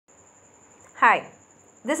Hi,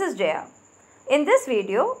 this is Jaya. In this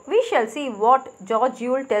video, we shall see what George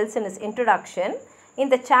Yule tells in his introduction in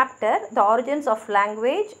the chapter The Origins of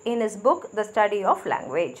Language in his book The Study of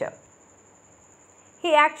Language.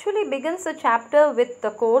 He actually begins the chapter with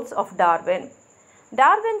the quotes of Darwin.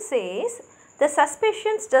 Darwin says, "The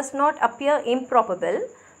suspicions does not appear improbable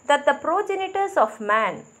that the progenitors of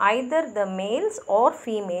man, either the males or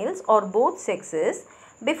females or both sexes,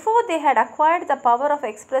 before they had acquired the power of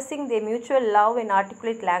expressing their mutual love in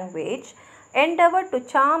articulate language, endeavored to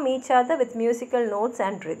charm each other with musical notes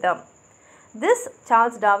and rhythm." This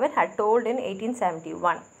Charles Darwin had told in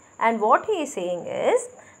 1871. And what he is saying is,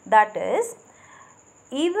 that is,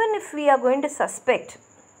 even if we are going to suspect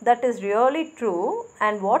that is really true,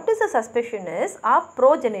 and what is the suspicion is, our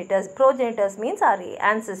progenitors means our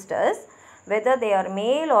ancestors, whether they are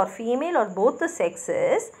male or female or both the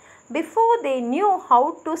sexes, before they knew how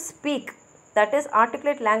to speak, that is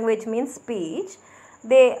articulate language means speech,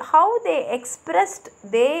 how they expressed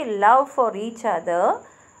their love for each other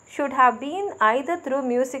should have been either through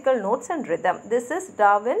musical notes and rhythm. This is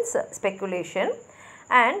Darwin's speculation.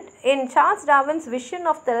 And in Charles Darwin's vision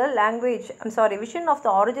of the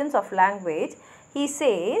origins of language, he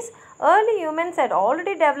says early humans had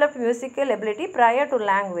already developed musical ability prior to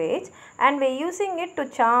language and were using it to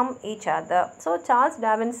charm each other. So Charles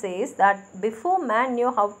Darwin says that before man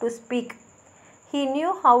knew how to speak, he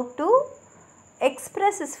knew how to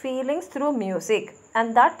express his feelings through music,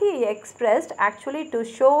 and that he expressed actually to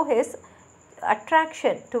show his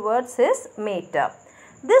attraction towards his mate.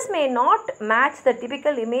 This may not match the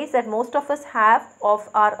typical image that most of us have of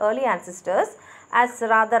our early ancestors as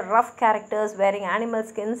rather rough characters wearing animal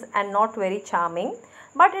skins and not very charming,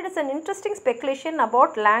 but it is an interesting speculation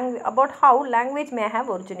about how language may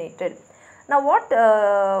have originated. Now what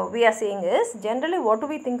we are saying is, generally what do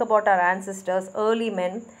we think about our ancestors, early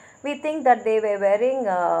men? We think that they were wearing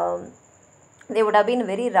they would have been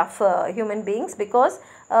very rough human beings, because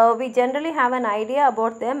we generally have an idea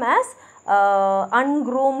about them as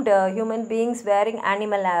ungroomed human beings wearing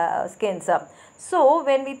animal skins. So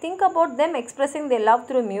when we think about them expressing their love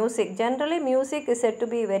through music, generally music is said to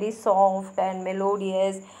be very soft and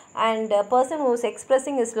melodious, and a person who is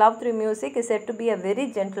expressing his love through music is said to be a very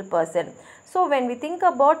gentle person. So when we think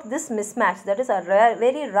about this mismatch, that is a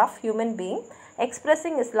very rough human being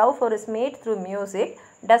expressing his love for his mate through music,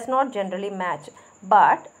 does not generally match.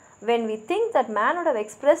 But when we think that man would have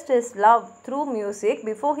expressed his love through music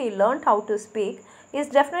before he learned how to speak, is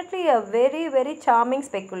definitely a very, very charming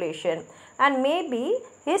speculation. And maybe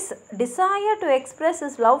his desire to express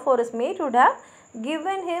his love for his mate would have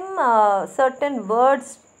given him certain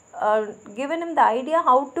words, given him the idea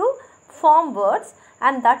how to form words,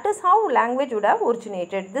 and that is how language would have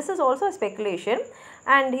originated. This is also a speculation,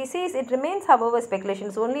 and he says it remains, however, speculation.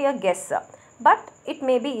 It's only a guess, but it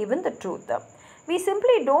may be even the truth. We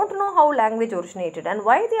simply don't know how language originated, and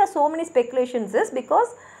why there are so many speculations is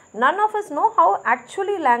because none of us know how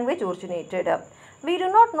actually language originated. We do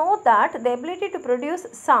not know that the ability to produce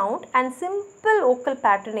sound and simple vocal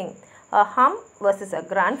patterning, a hum versus a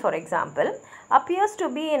grunt for example, appears to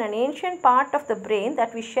be in an ancient part of the brain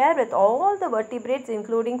that we share with all the vertebrates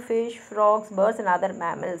including fish, frogs, birds and other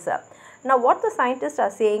mammals. Now what the scientists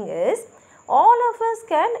are saying is, all of us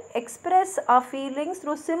can express our feelings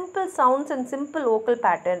through simple sounds and simple vocal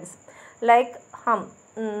patterns like hum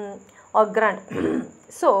or grunt.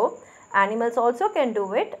 So animals also can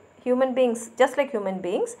do it, human beings just like human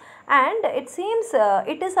beings, and it seems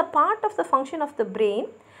it is a part of the function of the brain,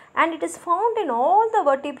 and it is found in all the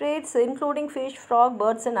vertebrates including fish, frog,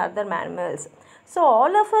 birds and other mammals. So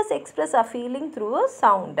all of us express our feeling through a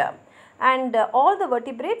sound, and all the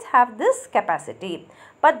vertebrates have this capacity,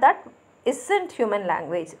 but that isn't human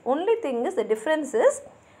language. Only thing is, the difference is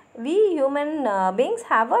we human beings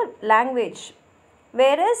have a language,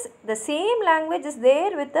 whereas the same language is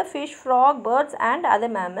there with the fish, frog, birds and other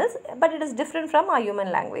mammals, but it is different from our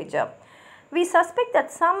human language. We suspect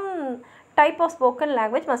that some type of spoken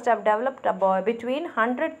language must have developed about between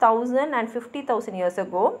 100,000 and 50,000 years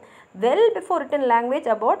ago, well before written language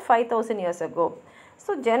about 5,000 years ago.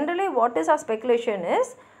 So generally what is our speculation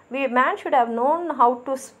is, man should have known how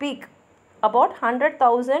to speak about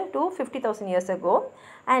 100,000 to 50,000 years ago,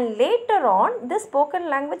 and later on this spoken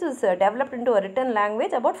language is developed into a written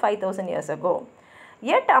language about 5,000 years ago.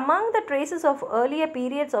 Yet among the traces of earlier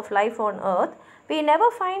periods of life on earth, we never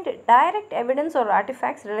find direct evidence or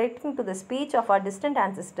artifacts relating to the speech of our distant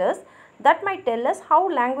ancestors that might tell us how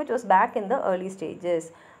language was back in the early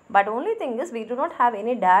stages. But only thing is, we do not have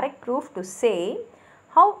any direct proof to say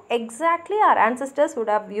how exactly our ancestors would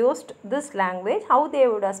have used this language, how they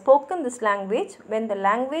would have spoken this language when the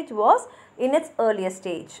language was in its earliest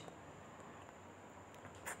stage.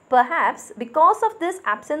 Perhaps because of this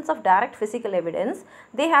absence of direct physical evidence,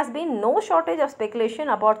 there has been no shortage of speculation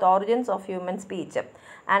about the origins of human speech.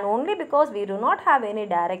 And only because we do not have any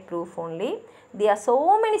direct proof only, there are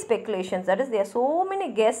so many speculations, that is, there are so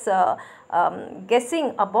many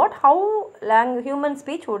guessing about how human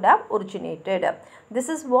speech would have originated. This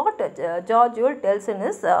is what George Yule tells in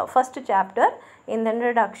his first chapter in the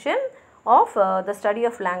introduction of the study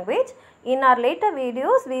of language. In our later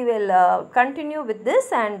videos, we will continue with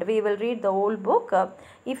this and we will read the whole book.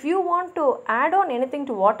 If you want to add on anything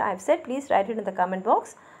to what I have said, please write it in the comment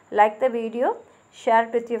box. Like the video, share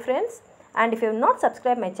it with your friends, and if you have not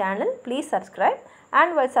subscribed my channel, please subscribe.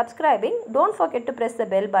 And while subscribing, don't forget to press the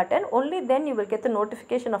bell button. Only then you will get the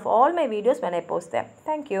notification of all my videos when I post them.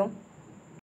 Thank you.